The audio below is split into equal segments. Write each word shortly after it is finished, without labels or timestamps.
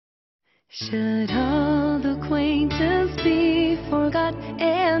Should old acquaintance be forgot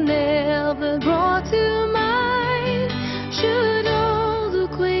and never brought to mind? Should old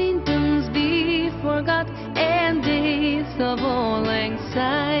acquaintance be forgot and days of old lang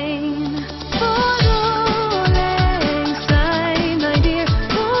syne? For old lang syne, my dear,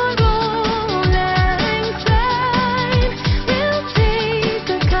 for old lang syne, we'll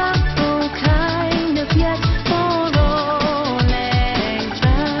take a couple kind of yet for old lang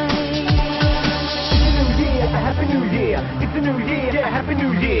syne. Happy New Year, it's a new year, yeah, Happy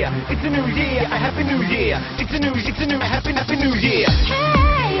New Year, it's a new year, a Happy New Year, it's a new, happy New Year.